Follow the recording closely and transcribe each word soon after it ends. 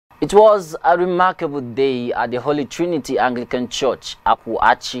It was a remarkable day at the Holy Trinity Anglican Church,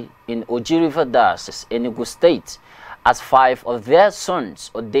 Akuachi, in Oji River Diocese, Enugu State, as 5 of their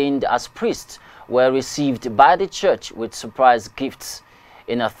sons, ordained as priests, were received by the church with surprise gifts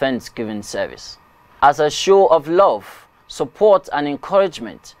in a Thanksgiving service. As a show of love, support and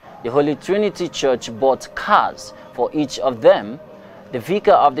encouragement, the Holy Trinity Church bought cars for each of them. The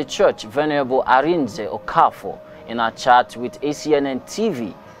vicar of the church, Venerable Arinze Okafor, in a chat with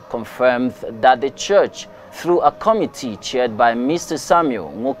ACNNTV, confirmed that the church, through a committee chaired by Mr. Samuel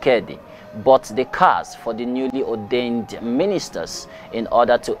Mukedi, bought the cars for the newly ordained ministers in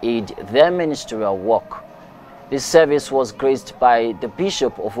order to aid their ministerial work. This service was graced by the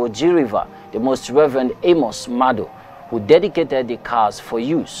Bishop of Oji River, the Most Reverend Amos Mado, who dedicated the cars for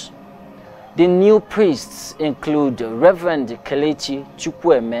use. The new priests include Reverend Kelechi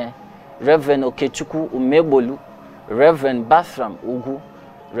Chukwueme, Reverend Okechukwu Umebolu, Reverend Bathram Ugu,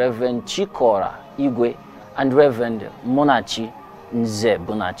 Reverend Chikora Igwe, and Reverend Monachi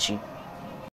Nzebunachi.